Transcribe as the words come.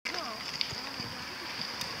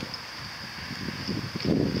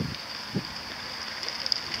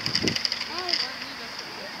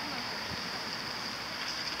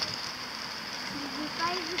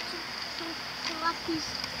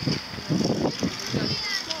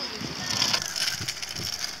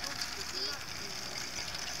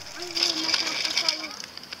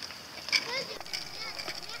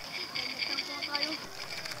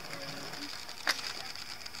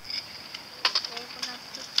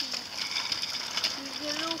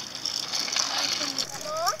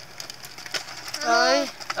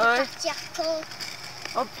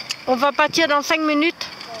On va partir dans 5 minutes.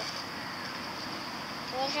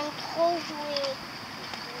 J'aime trop jouer.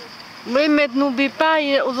 Oui, mais n'oublie pas,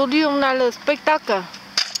 aujourd'hui on a le spectacle.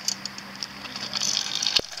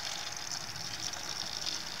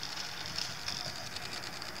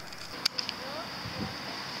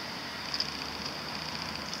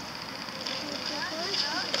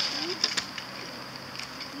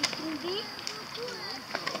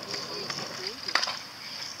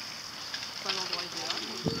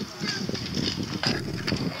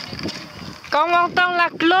 Quand on entend la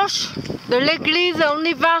cloche de l'église, on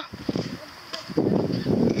y va.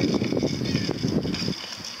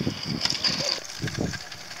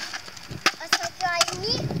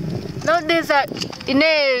 Non, déjà, il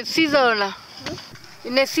est 6 heures là.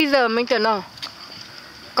 Il est 6 heures maintenant.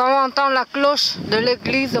 Quand on entend la cloche de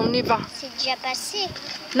l'église, on y va. C'est déjà passé.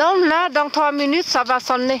 Non, là, dans 3 minutes, ça va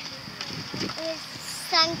sonner.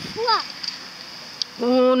 5 fois.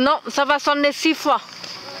 Ou non, ça va sonner 6 fois.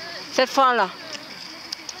 Cette fois-là.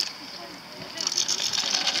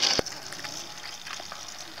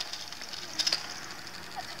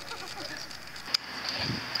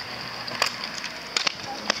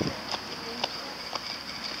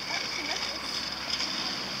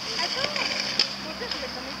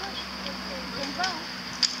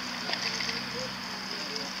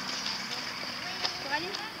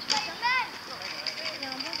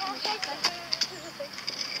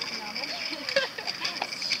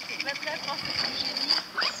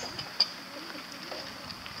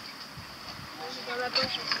 Dans la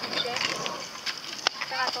poche,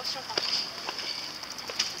 faire attention par contre.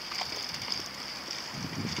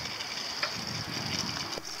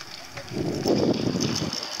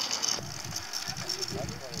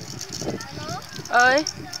 Ah oui.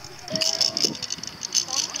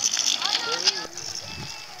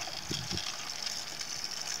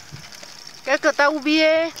 Qu'est-ce que t'as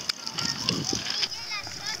oublié?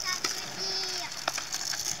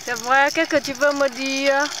 C'est vrai, qu'est-ce que tu veux me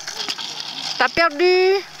dire? T'as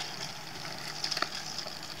perdu?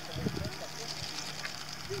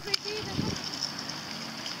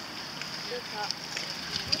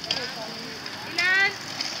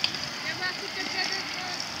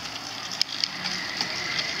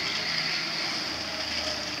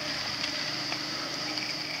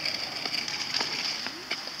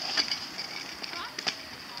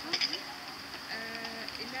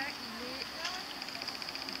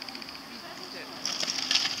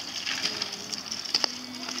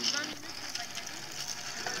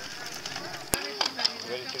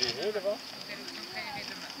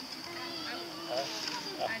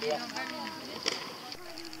 Allez, dans 20 minutes.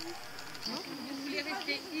 Vous voulez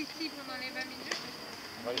rester ici pendant les 20 minutes?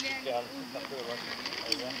 Vous voulez rester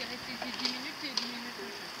ici 10 minutes et 10 minutes?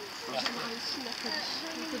 J'aimerais aussi mercredi.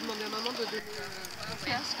 On peut demander à maman de donner un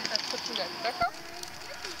casque et ta trottinette, d'accord?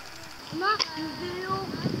 Maman, le vélo.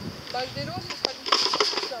 Bah, le vélo, ce sera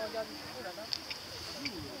difficile. Ça, regarde ici, là-bas.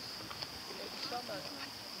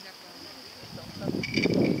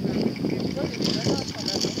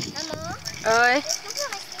 Maman, Ouais. est-ce qu'on peut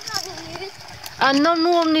rester 20 minutes? Ah non, nous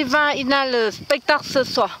on y va, il y a le spectacle ce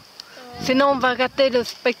soir. Sinon on va rater le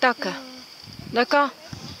spectacle. D'accord?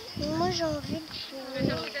 Moi j'ai envie de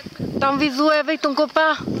jouer. T'as envie de jouer avec ton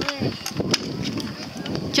copain? Ouais.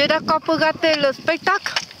 Tu es d'accord pour rater le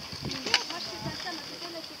spectacle?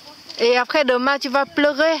 Et après demain tu vas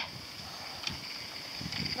pleurer?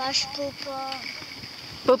 Bah je peux pas.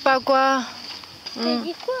 Peux pas quoi? T'as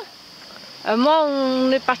dit quoi? Moi on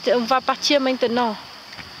va partir maintenant.